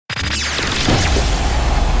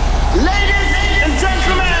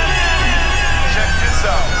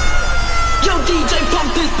DJ,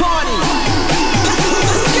 pump this party.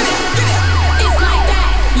 It's like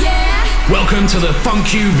that, yeah. Welcome to the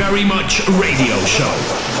Funk You Very Much radio show.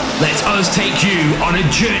 Let us take you on a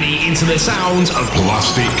journey into the sounds of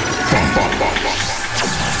Plastik.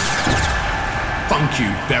 Funk you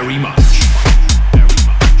very much.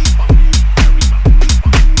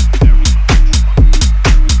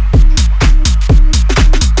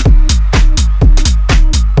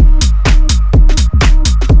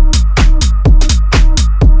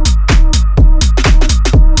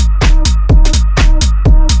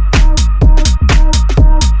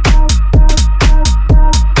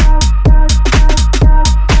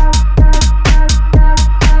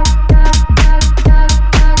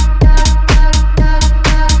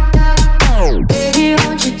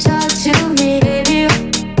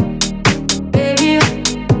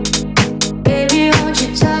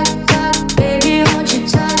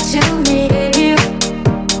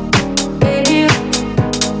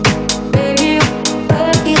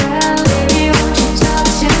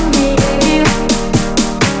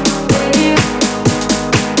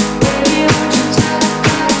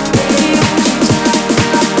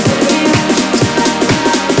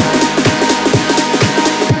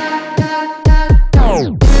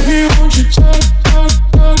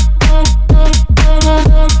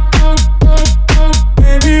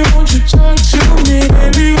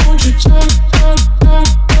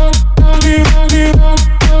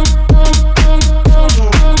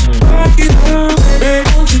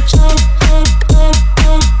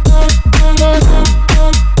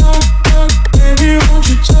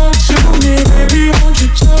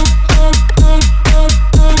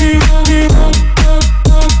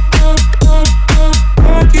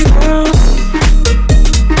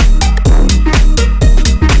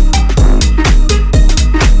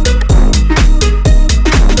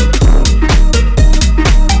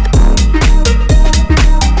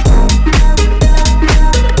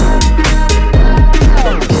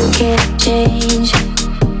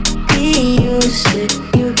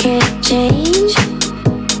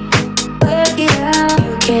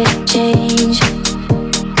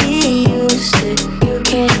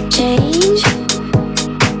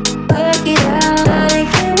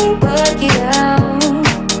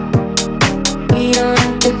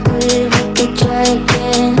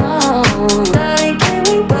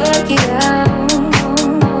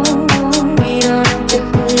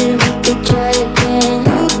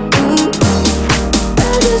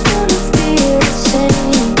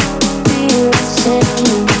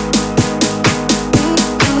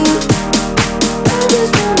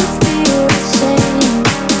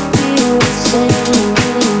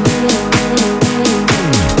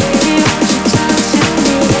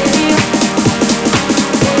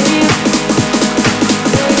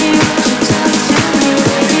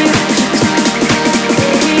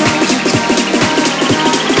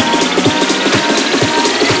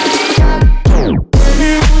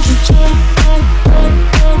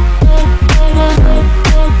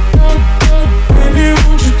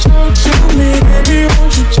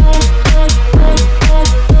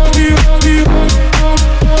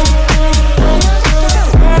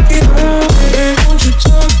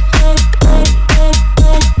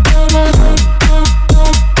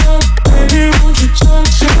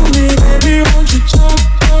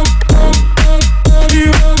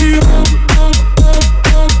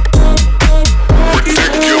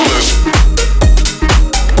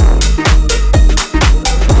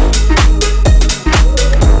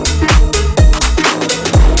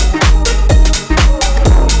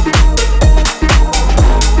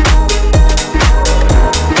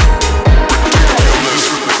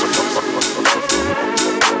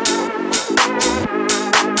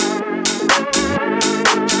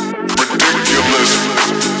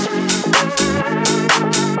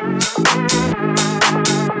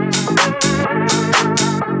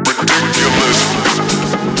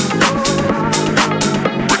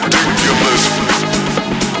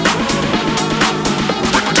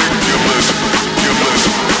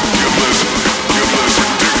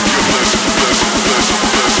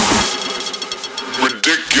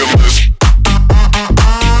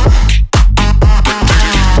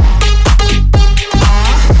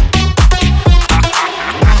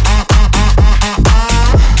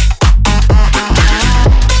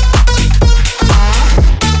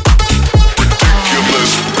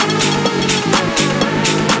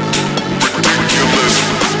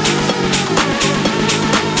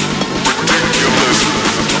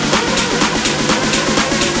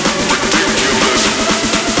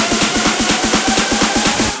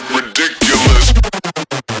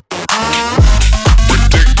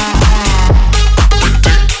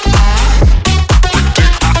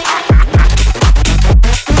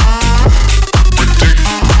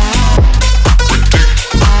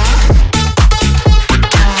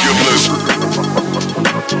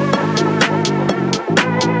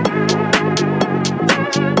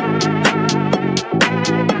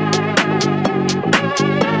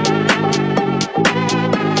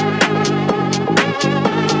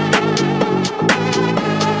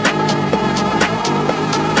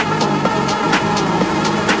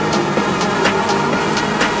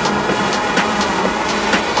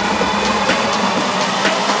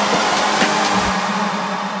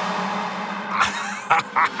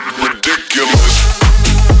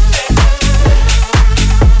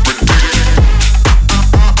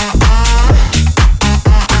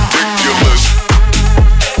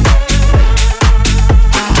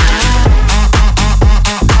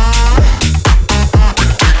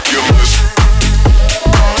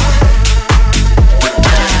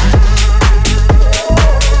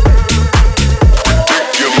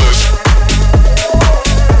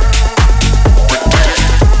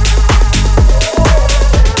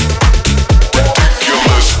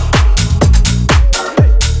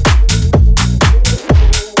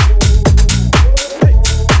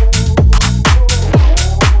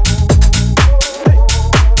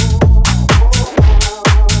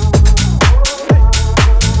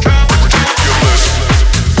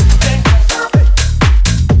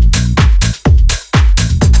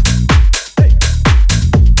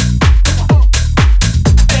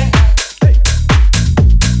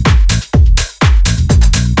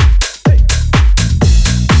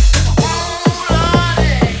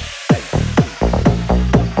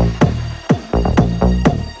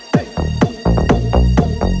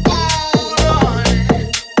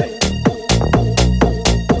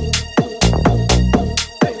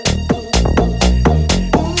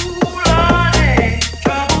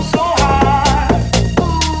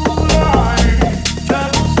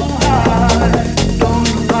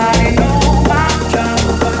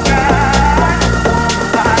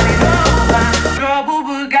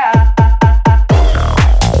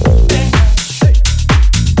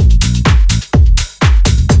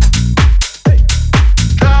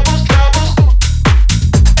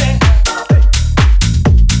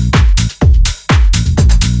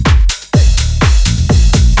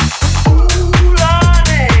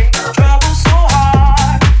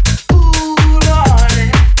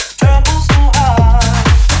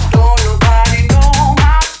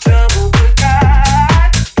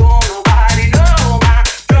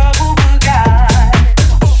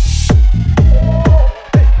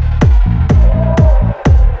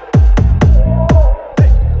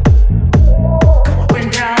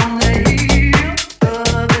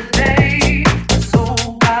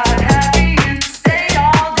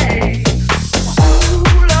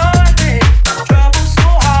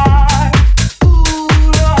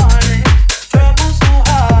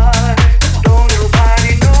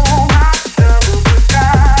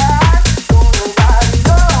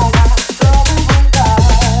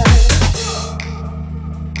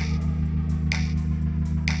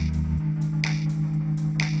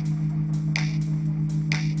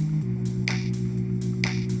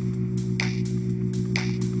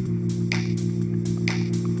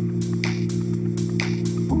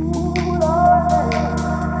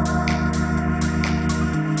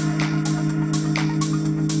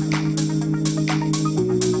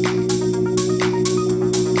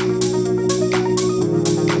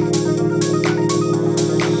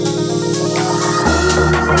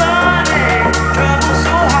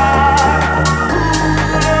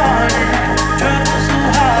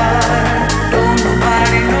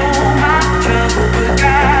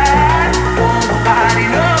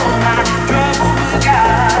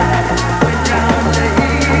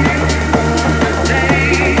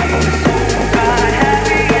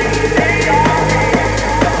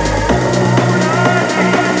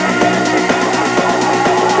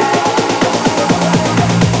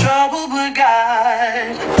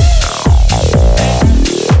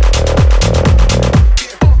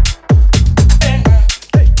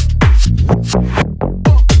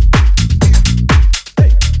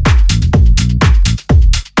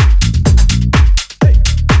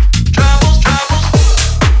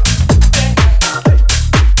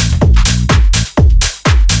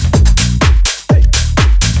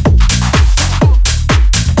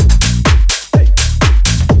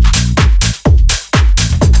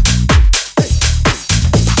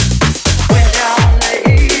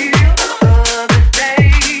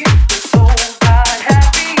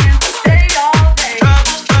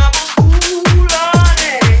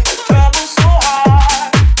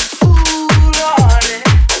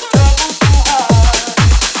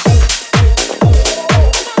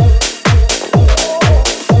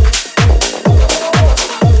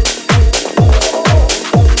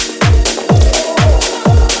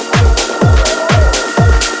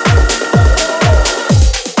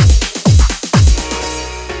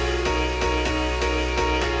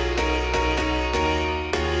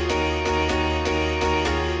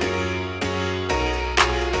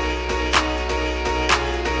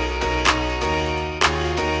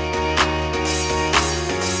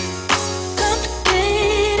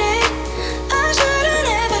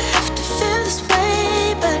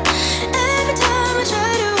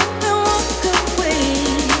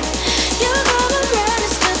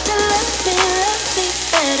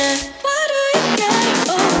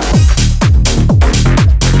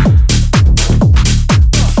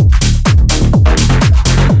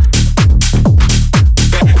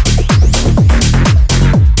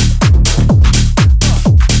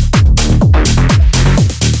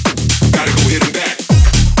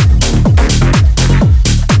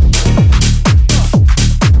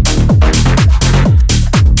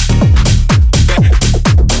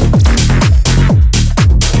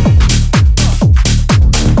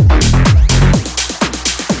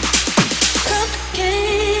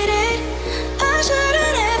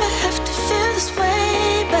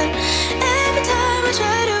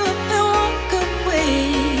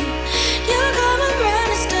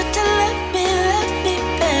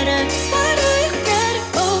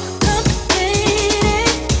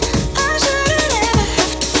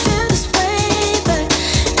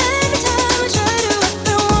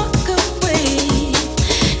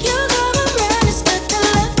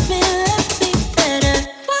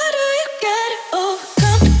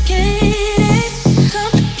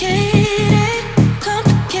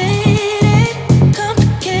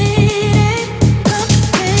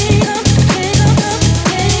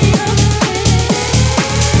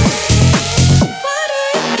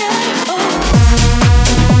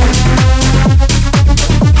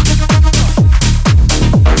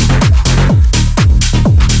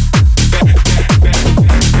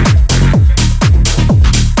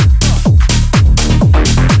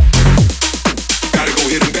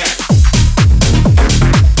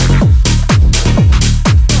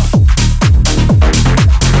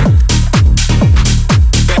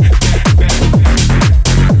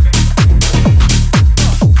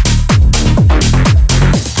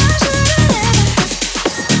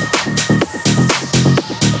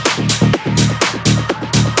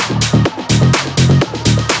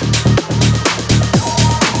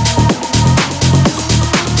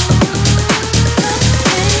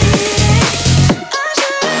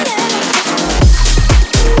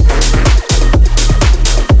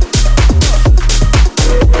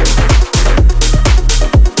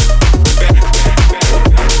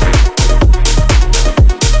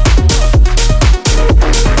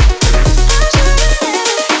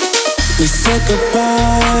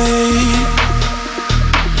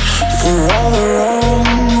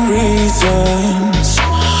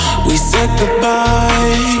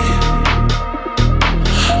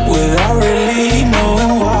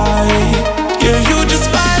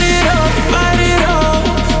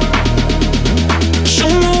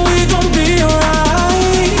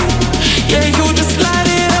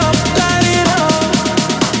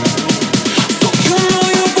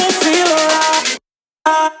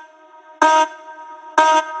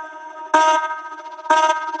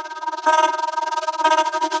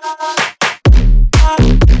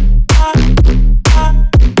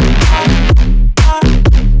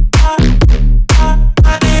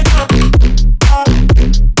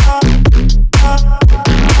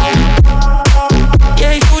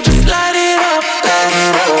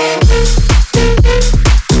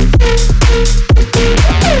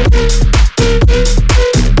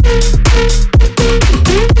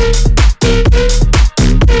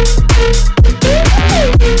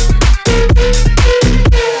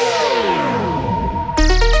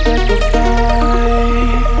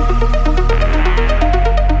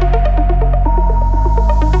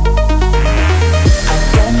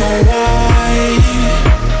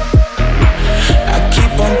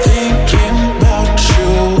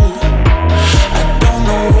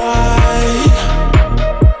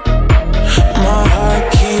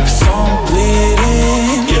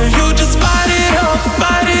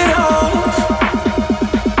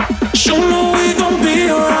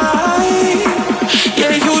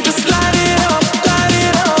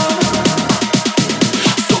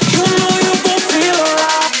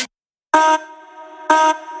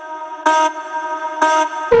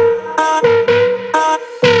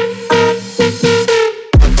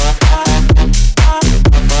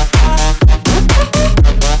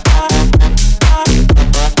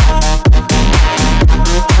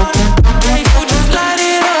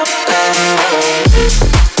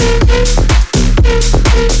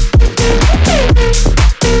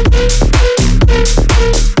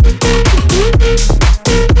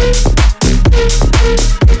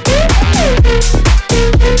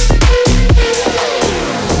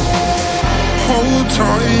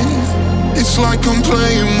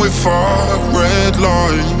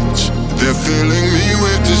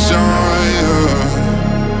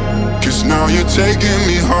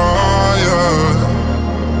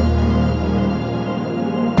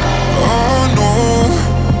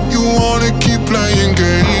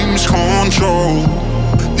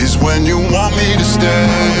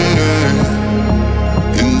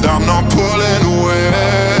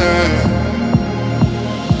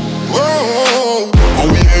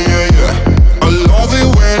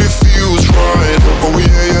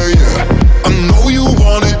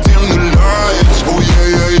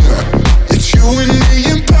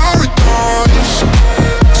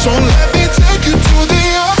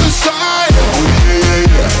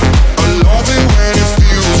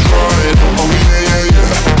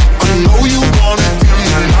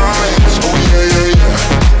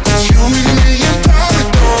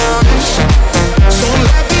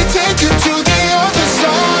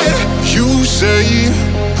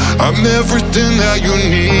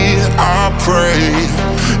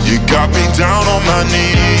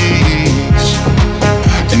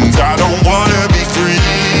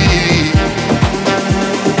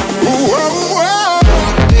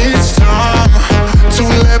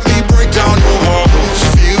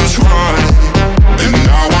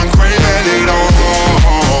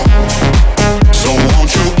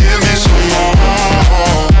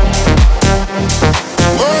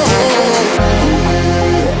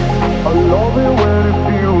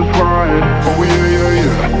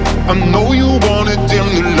 I know you wanna dim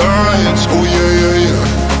the lights. Oh yeah, yeah,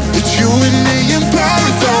 yeah. It's you and me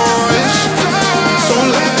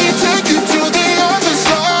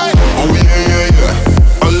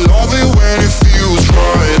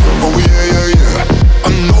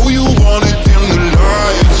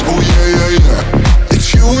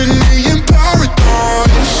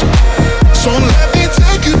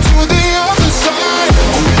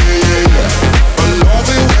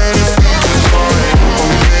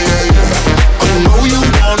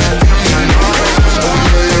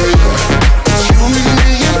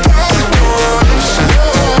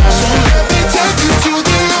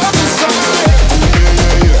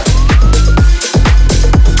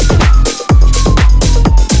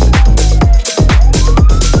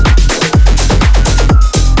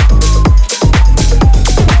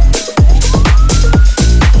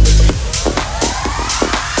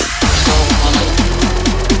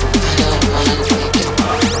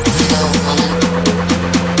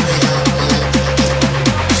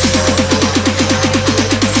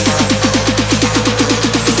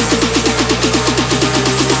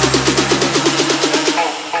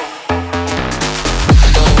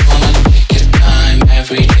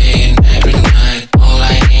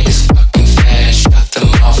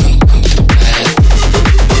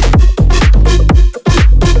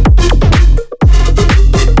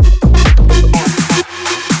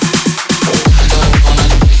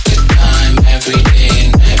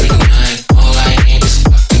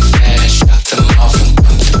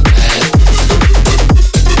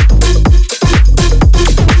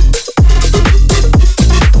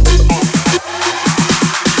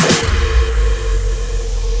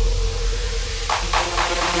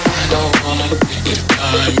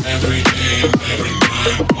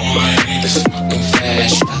All I need is fucking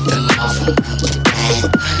fast. Shut them off.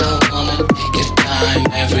 I don't wanna take your time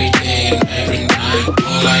every day and every night.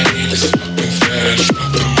 All I need is fucking fast. Shut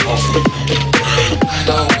them off. I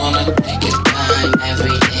don't wanna take your time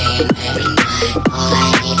every day and every night. All I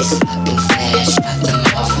need is fucking fast. Shut them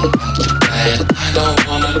off and come to bed. I don't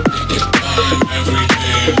wanna take your time every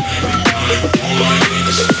day and every night. All I need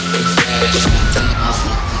is fucking fast. Shut them off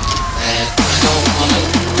and come to bed.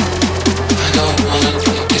 I don't wanna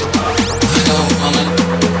take it. I don't wanna take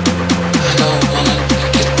it.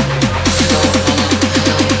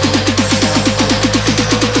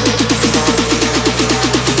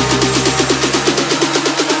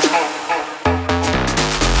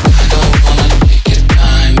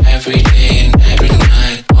 Every day and every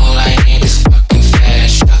night. All I need is fucking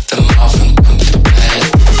fast. Shut them off and come to bed.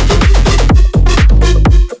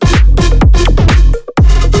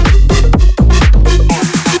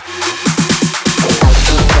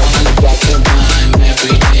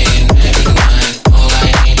 Every day and every night. All I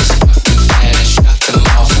need is fucking fast. Shut them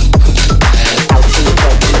off and come to bed.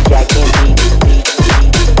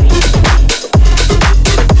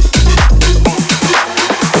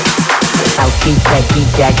 Techie,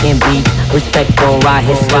 Jack and beat, respect for our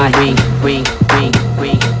history.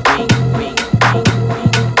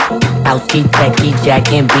 Ouchie, techie,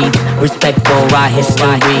 Jack and beat, respect for our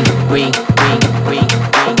history.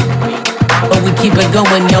 But we keep it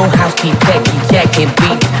going, yo, housey, techie, Jack and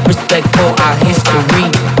beat, respect for our history.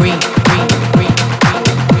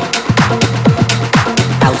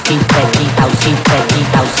 Ouchie, techie, ouchie, techie,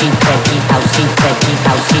 ouchie, techie, ouchie, techie,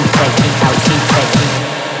 ouchie, techie, ouchie, techie.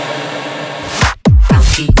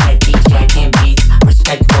 Techie, Jack and beats,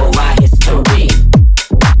 respect for our history.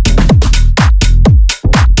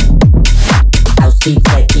 Ouchie,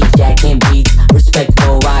 techie, Jack and beats, respect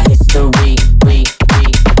for our history.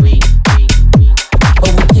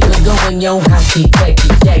 But we keep it going, yo, housey,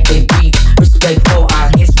 techie, Jack and beats, respect for our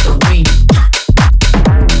history.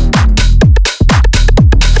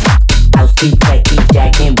 Ouchie, techie,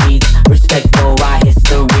 Jack and beats, respect for our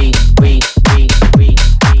history.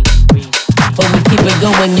 But we keep it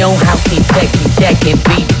going, yo, housey, techie, Jack and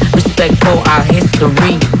beat, respect for our history.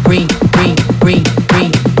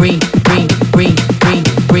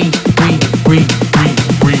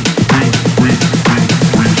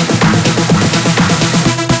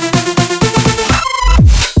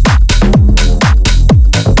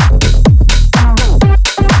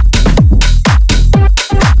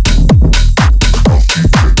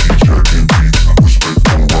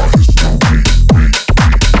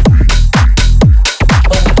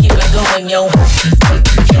 Yo,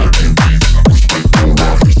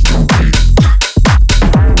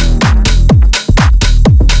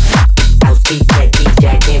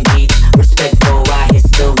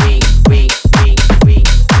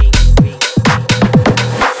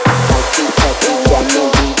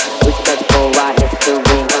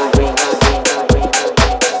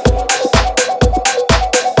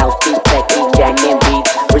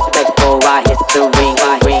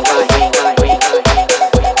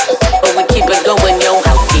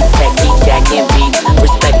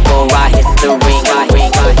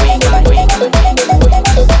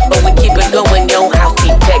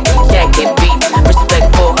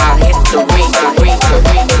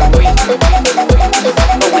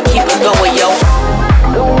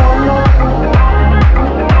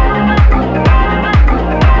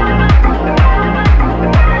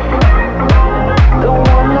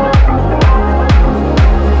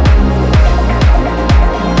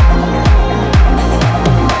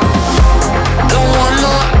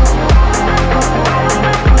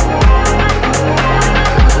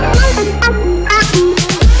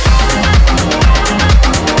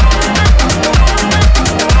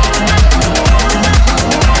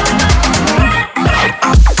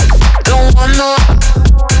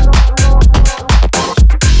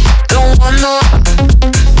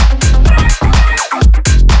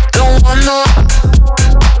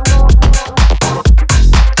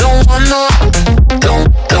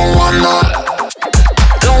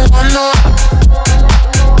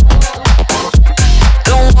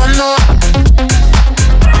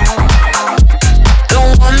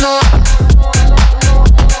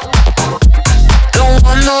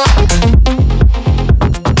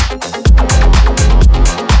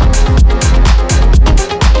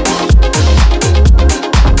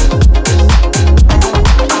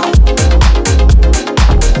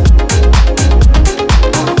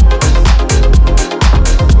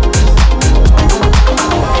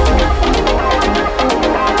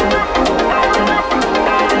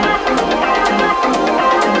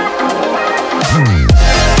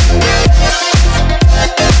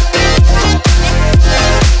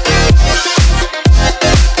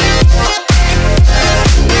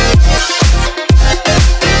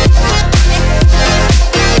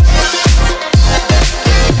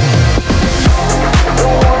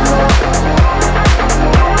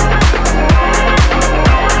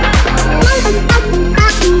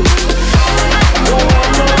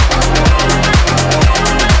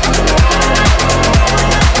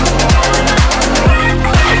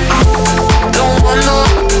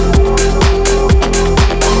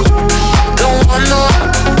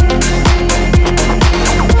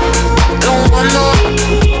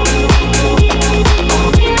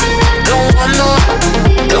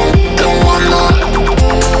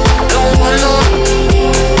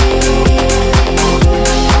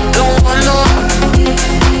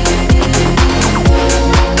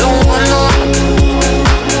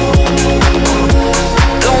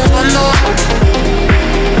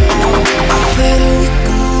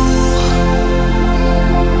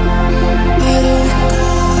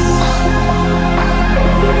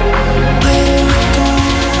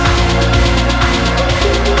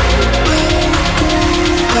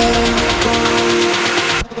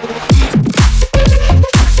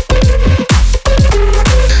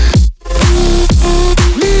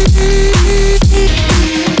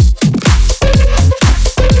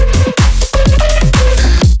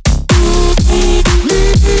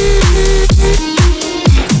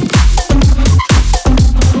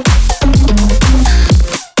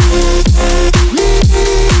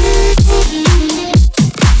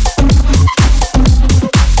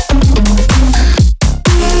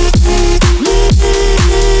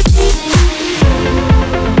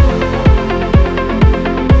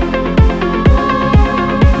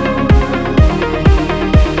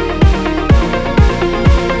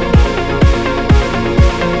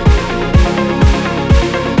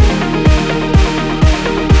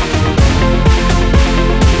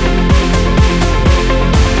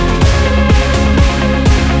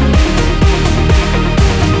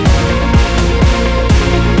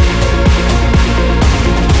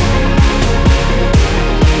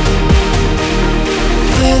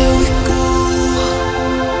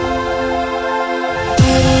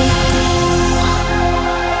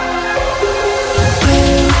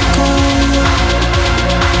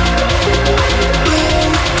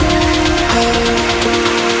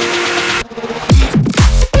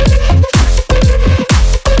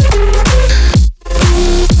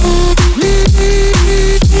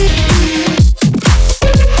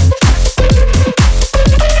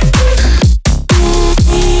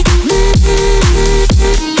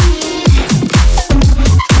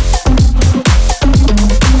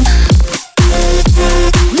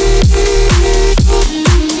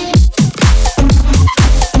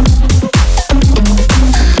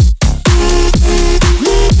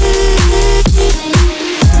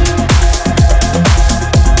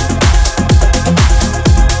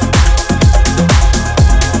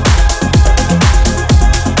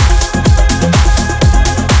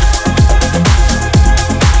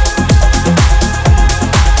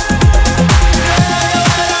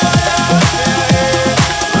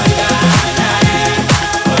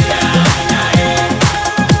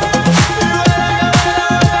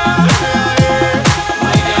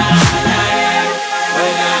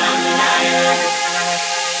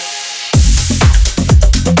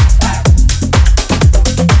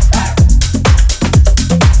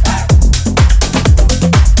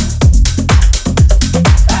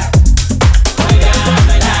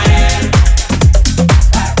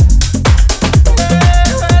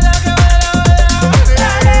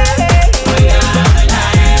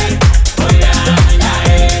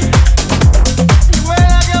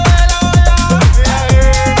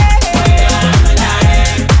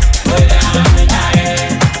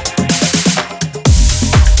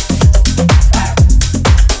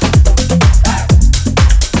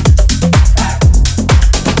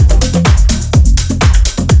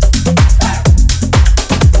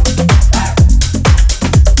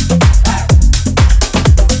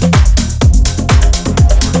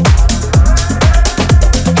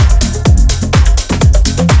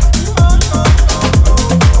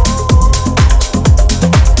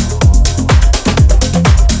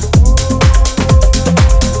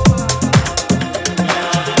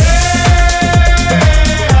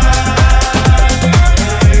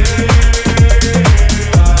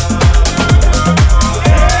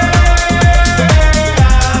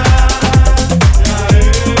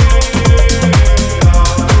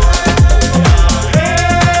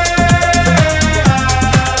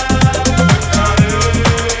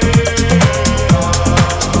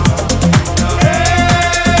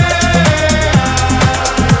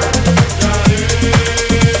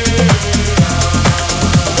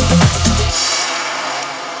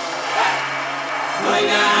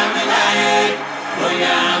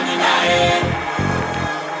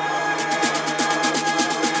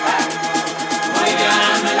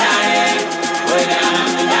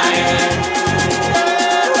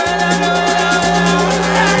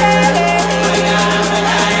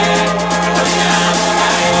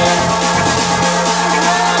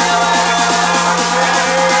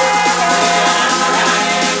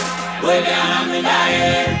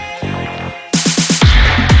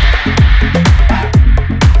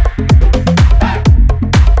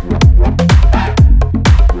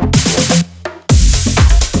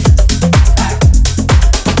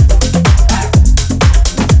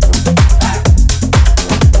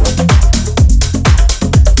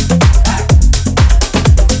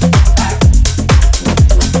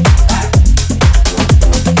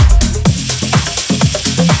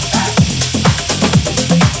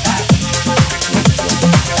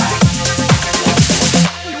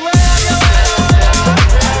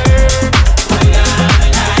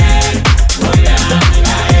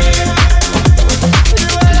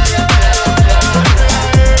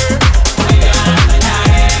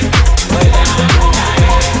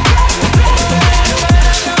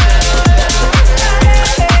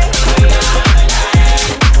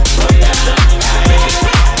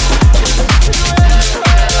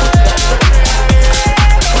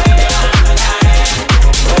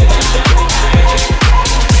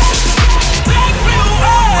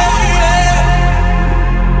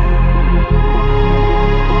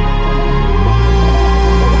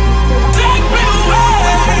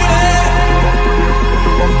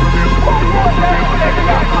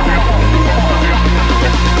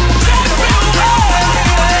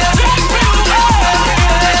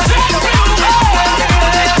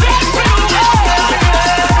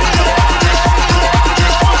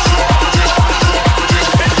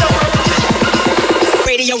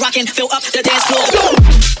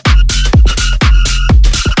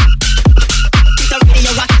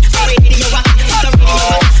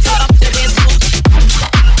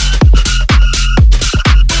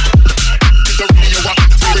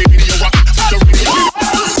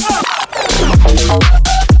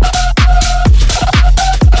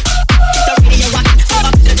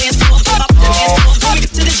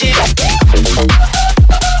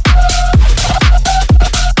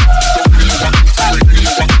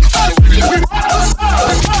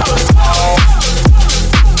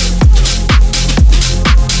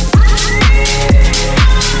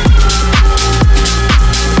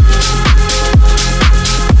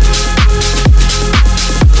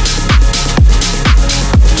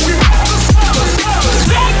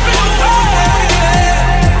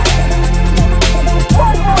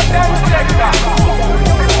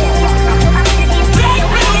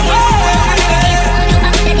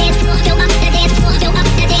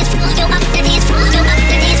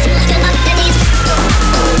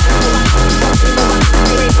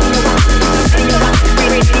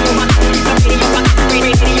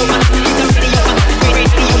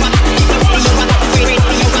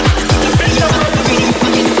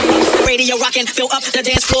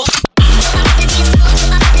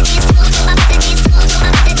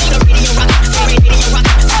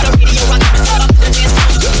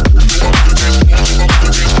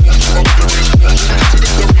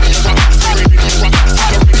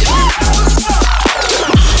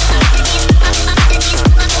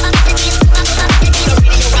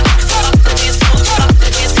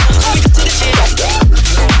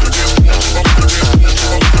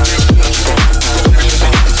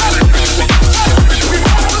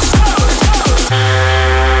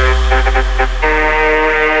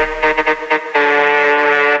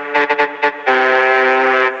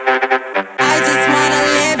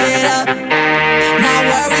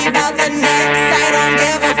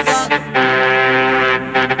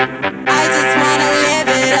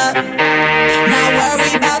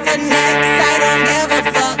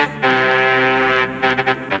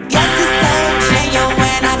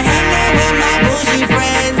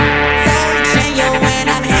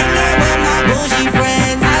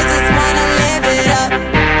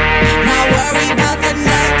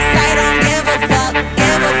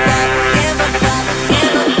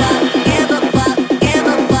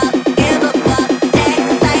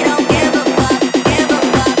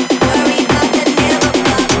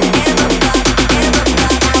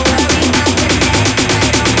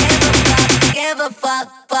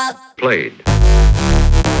 Played.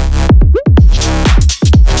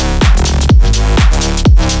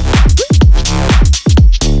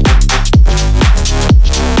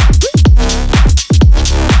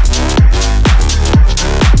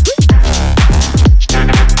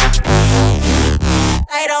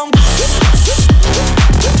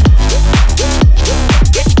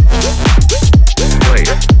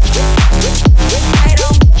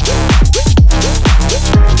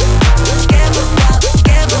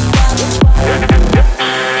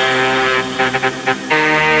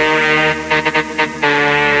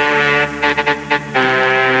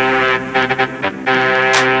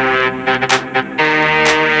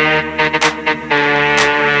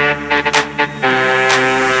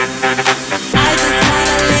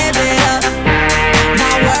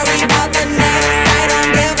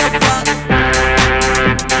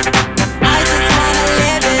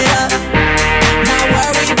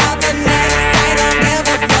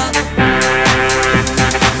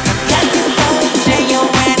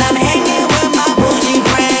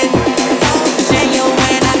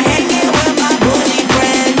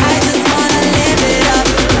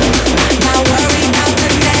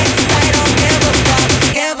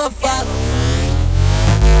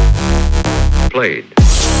 Played.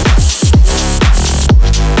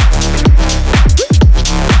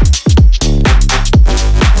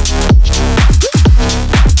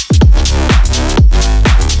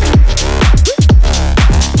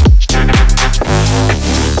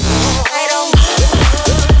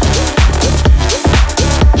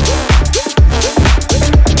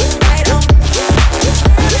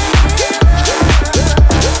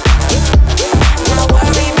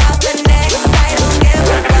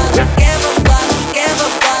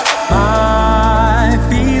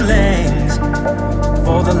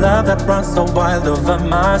 So wild over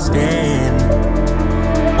my skin.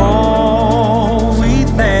 Oh, we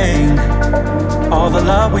think all the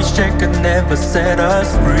love we share could never set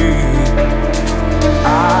us free.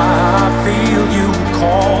 I feel you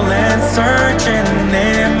calling, searching.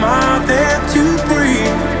 Am I there to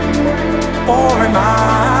breathe? Or am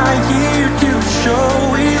I here to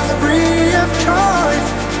show it's free of choice?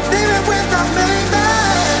 Living without baby.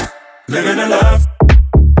 Living in love,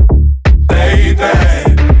 baby.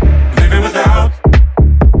 Without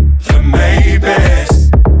the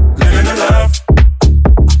maybes, living in love,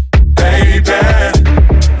 baby.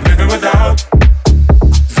 Living without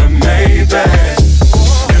the maybes,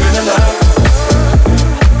 living in love,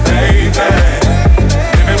 baby.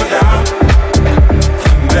 Living without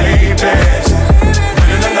the maybes,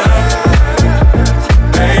 living in love,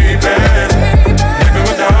 baby. Living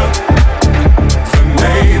without the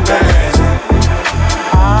maybes.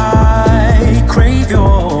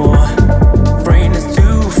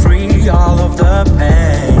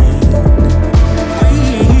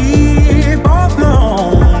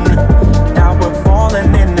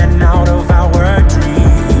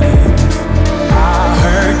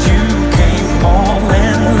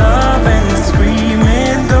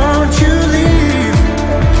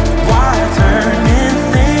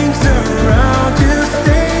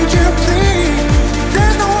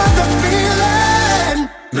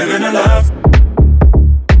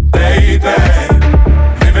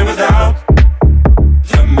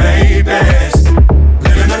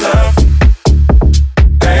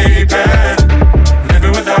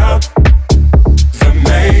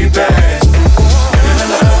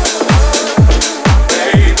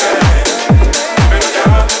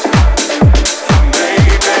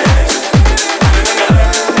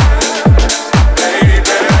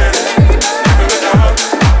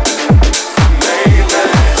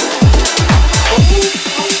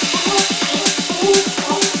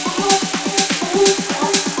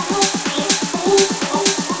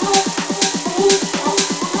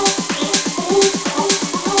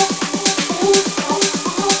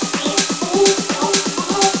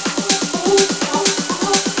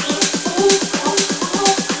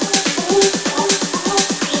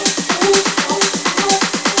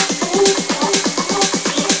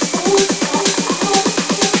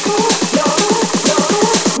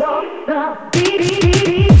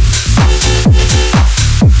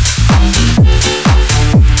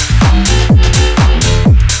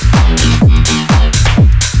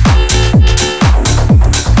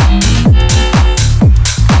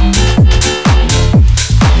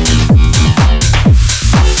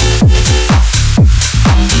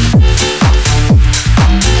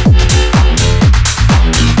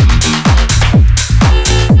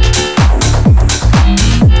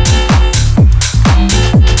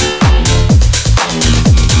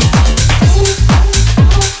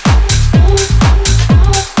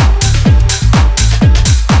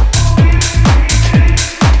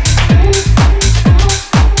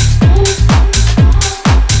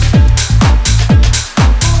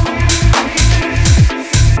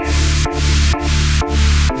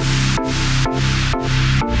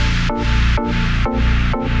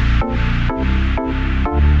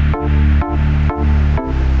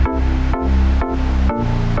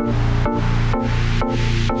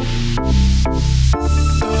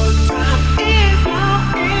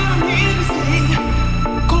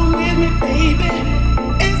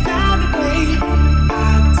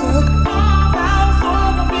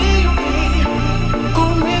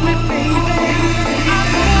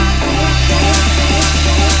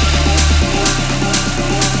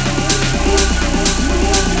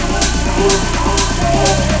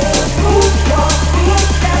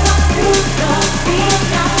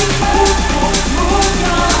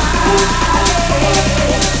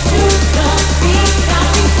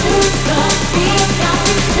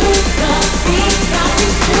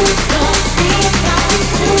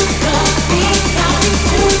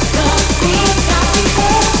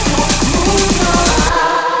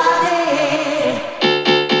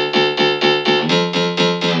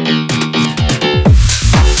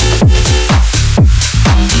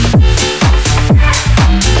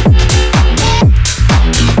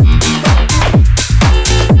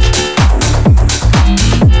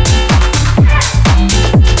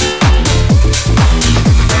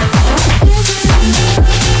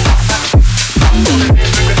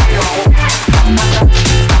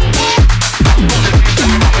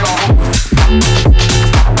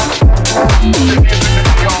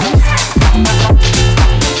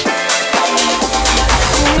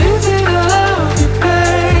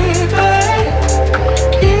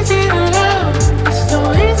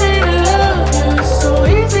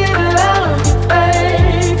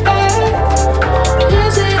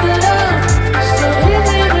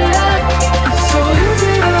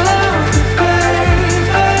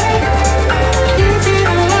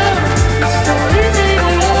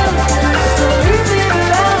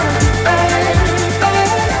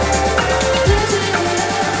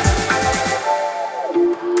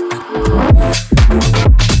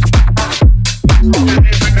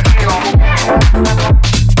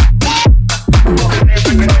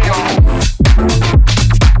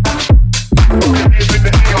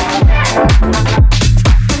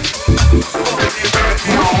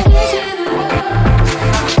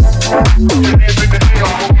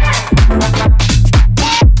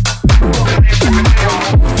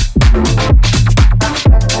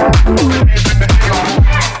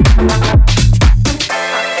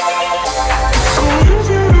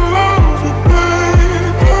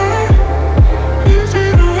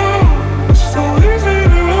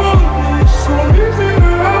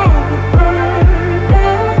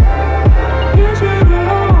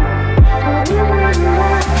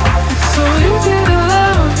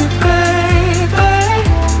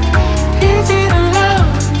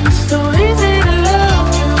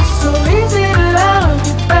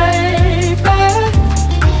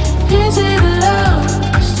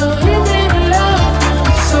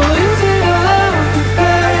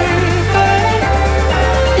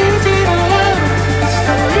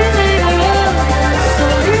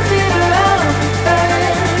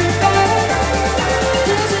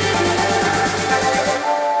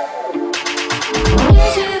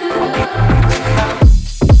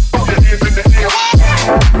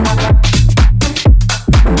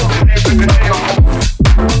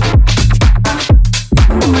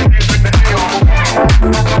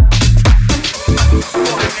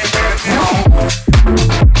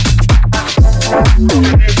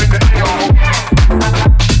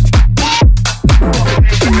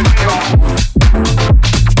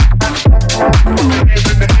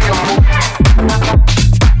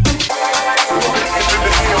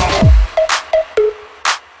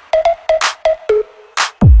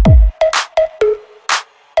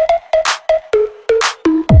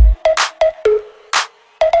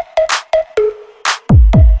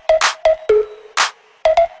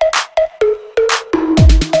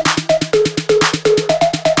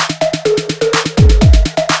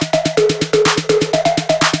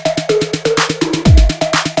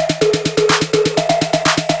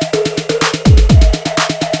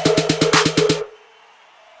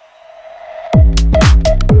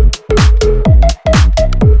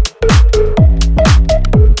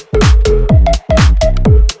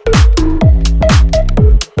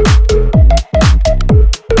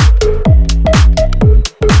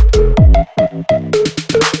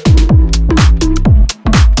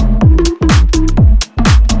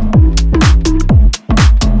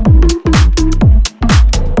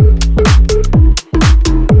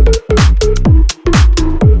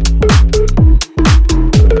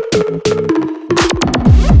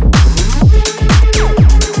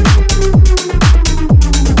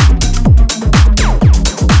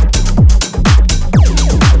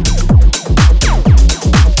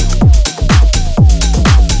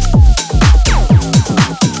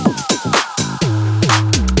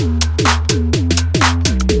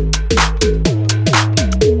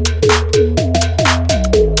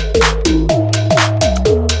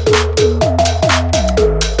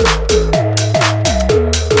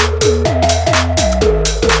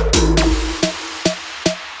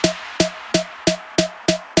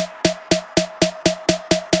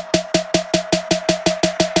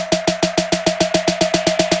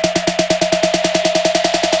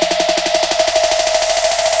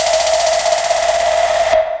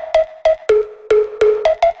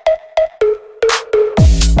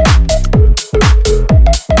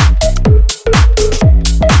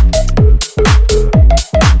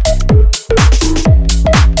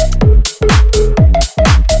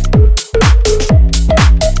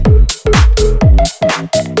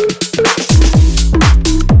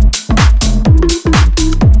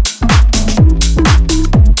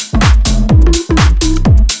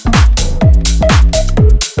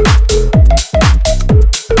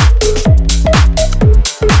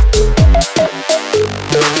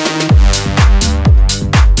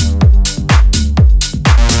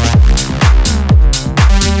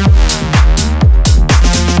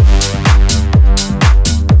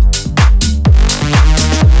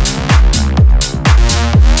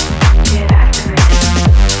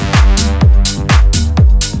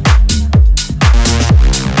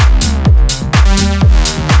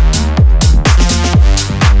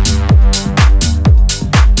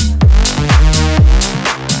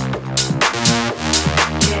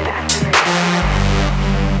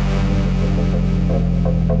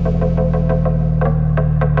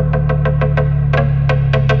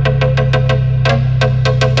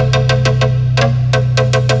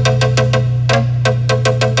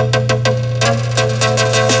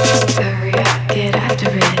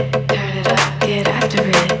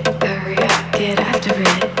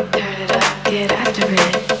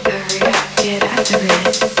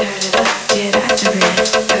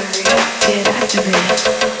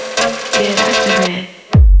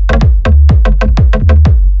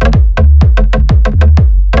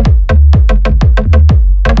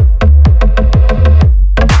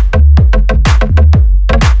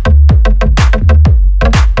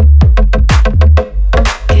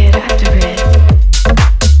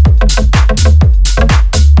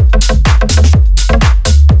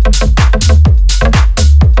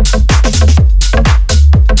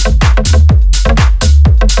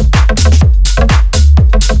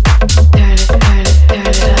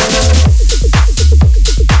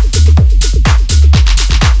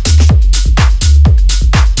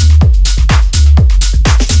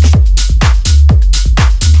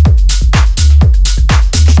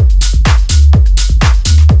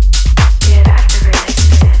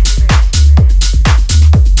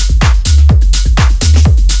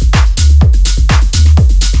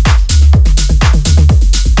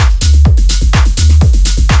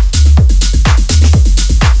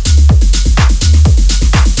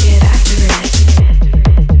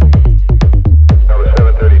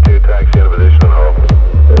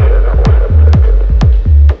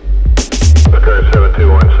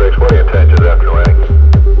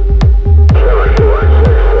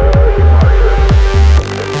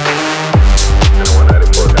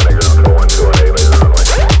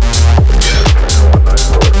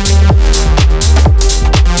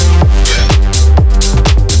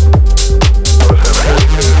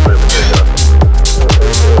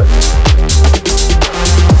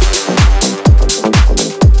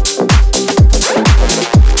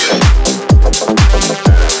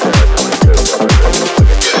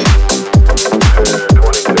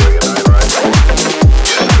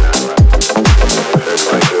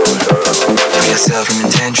 yourself from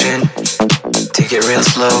intention. Take it real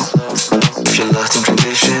slow. If you're lost in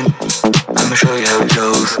transition, I'ma show you how it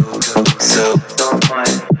goes. So don't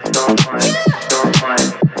mind, don't mind, don't mind,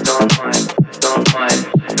 don't mind, don't mind,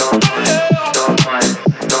 don't mind, don't mind,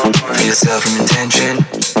 don't mind. Free yourself from intention.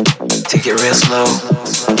 Take it real slow.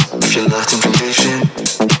 If you're lost in transition,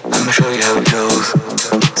 I'ma show you how it goes.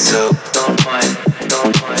 So don't mind,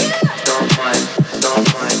 don't mind, don't mind, don't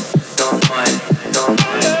mind, don't mind, don't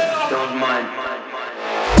mind, don't mind.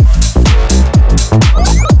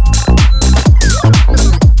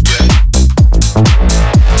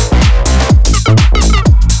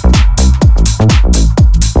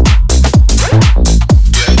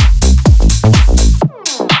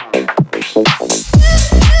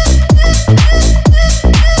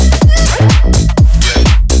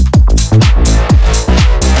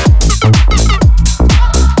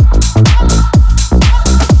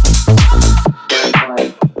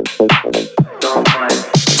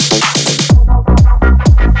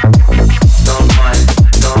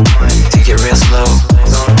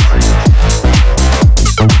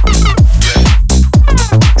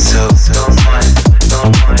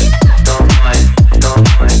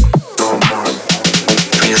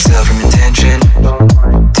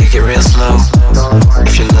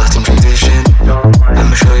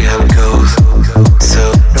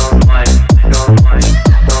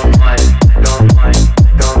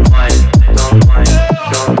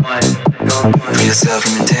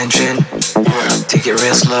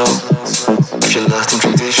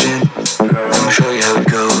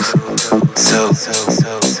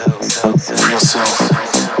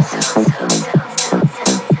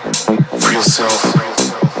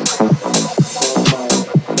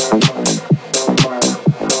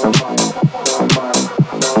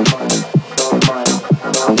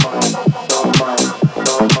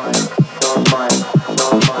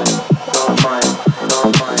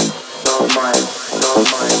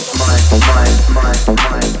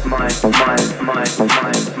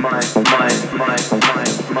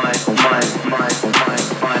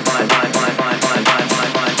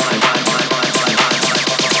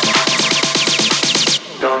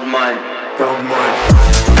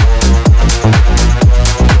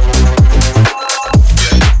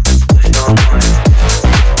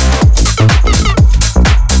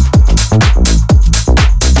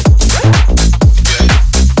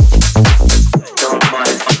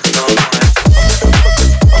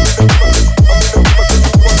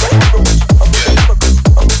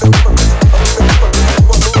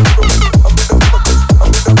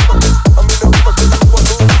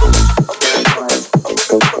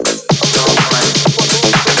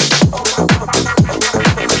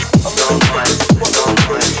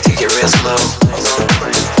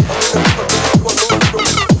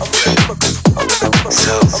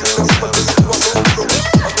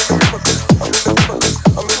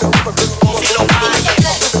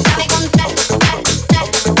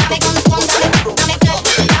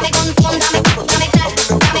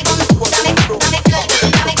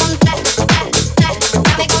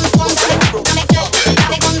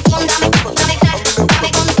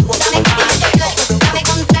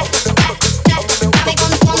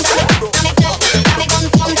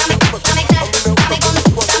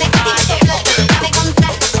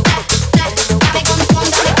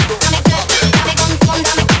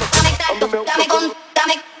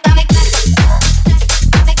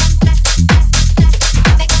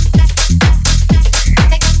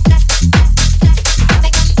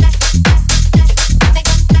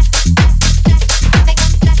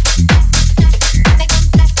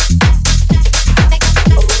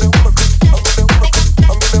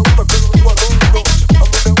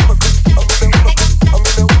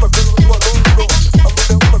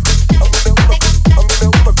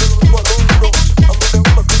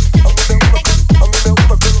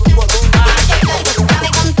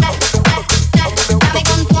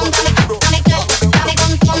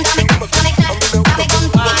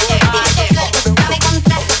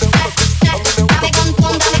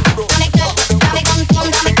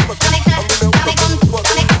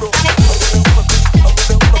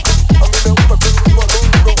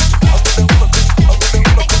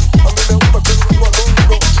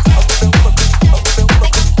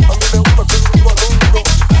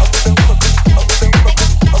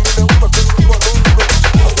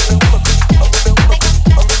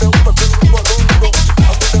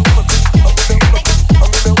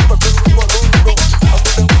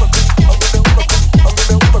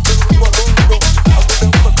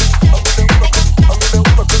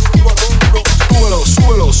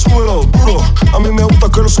 súbelo, duro. A mí me gusta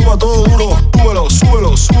que lo suba todo duro. Súbelo,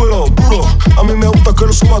 súbelo, súbelo, duro. A mí me gusta que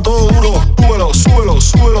lo suba todo duro. Súbelo, súbelo,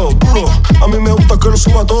 súbelo duro. A mí me gusta que lo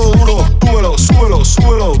suba todo duro. Súbelo, súbelo,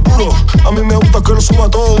 súbelo duro. A mí me gusta que lo suba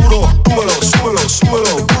todo duro. Súbelo, súbelo,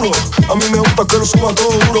 súbelo duro. A mí me gusta que lo suba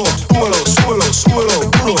todo duro. Súbelo, súbelo, súbelo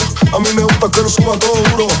duro. A mí me gusta que lo suba todo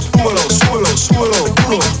duro. Súbelo, súbelo, súbelo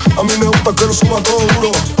duro. A mí me gusta que lo suba todo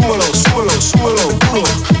duro. Súbelo, súbelo, súbelo duro.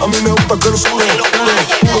 A mí me gusta que lo suba duro, duro,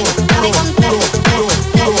 duro, duro, duro,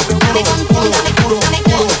 duro, duro, duro, duro,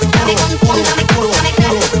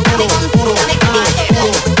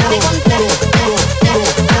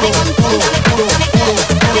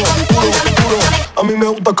 a mí me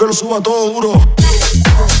gusta que lo suba todo duro.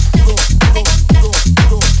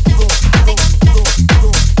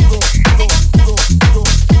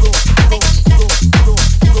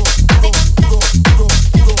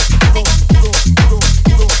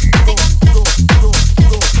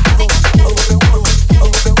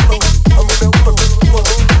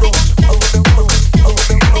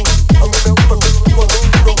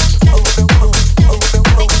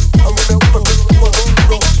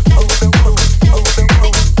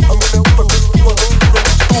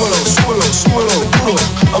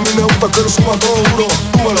 Que lo suba todo duro,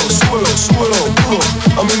 súbelo, súbelo, súbelo duro.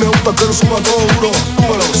 A mí me gusta que lo suba todo duro,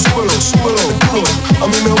 súbelo, súbelo, súbelo duro. A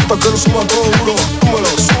mí me gusta que lo suba todo duro,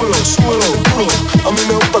 súbelo, súbelo, súbelo duro. A mí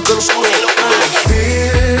me gusta que lo suba todo duro.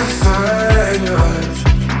 Find your eyes,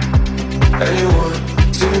 and you want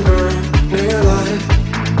to burn in your life.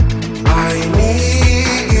 I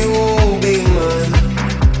need you be mine,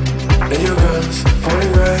 and your girls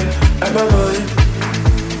pointing right at my mind.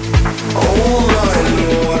 Oh my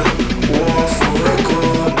Lord.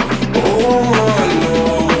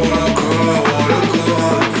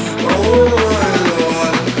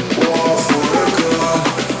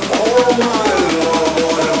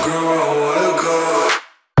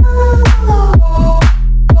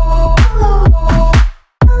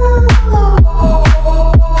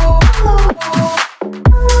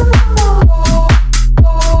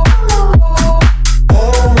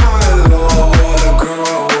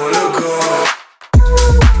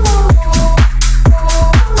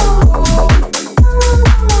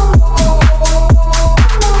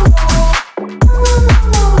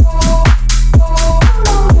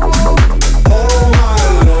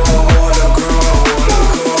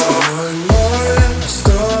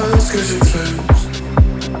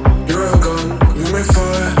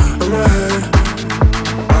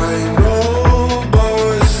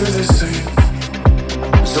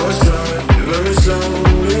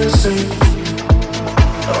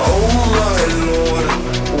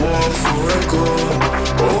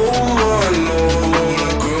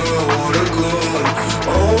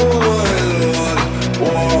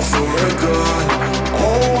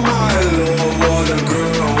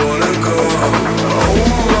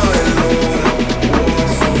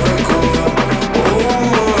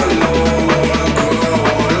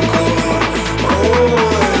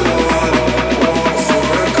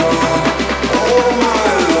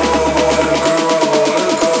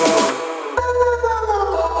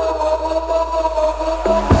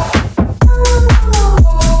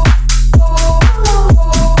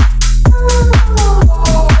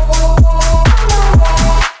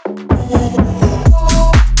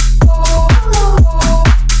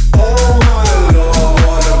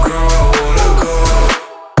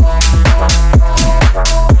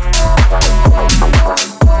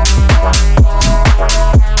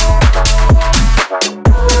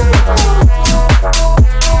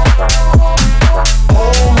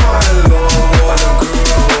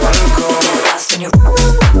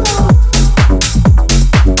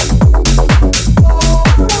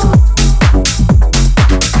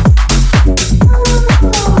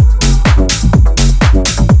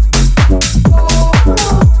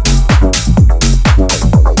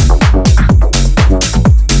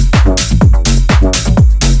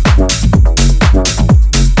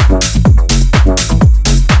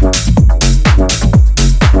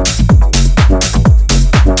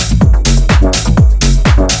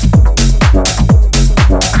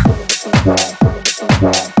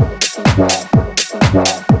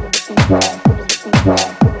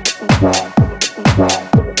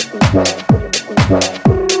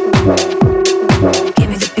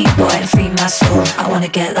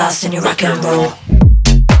 Get lost in your rock and roll.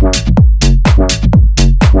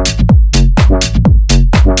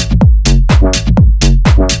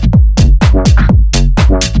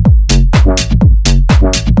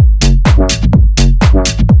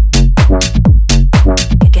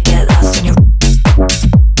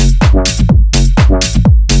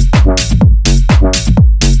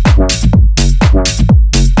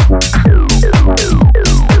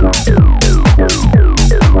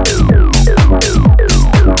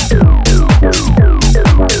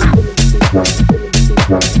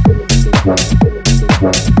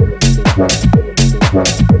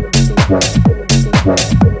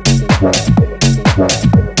 Lost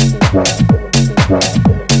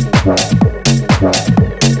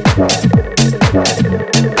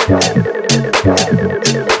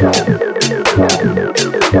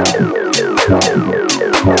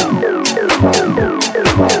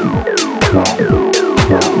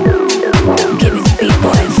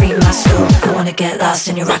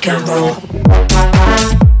in your rock and roll.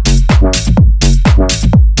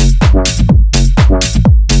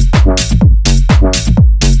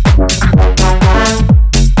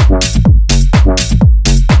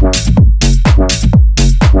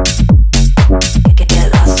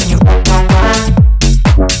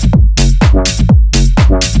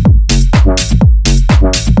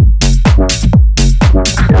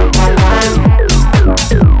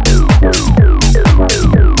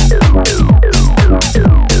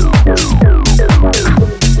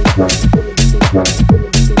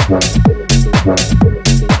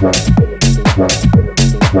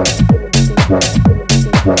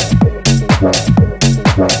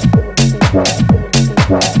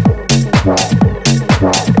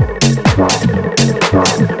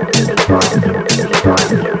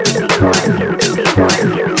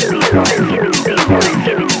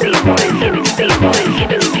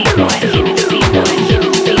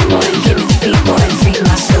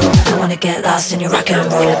 Lost in your rock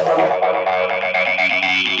and roll.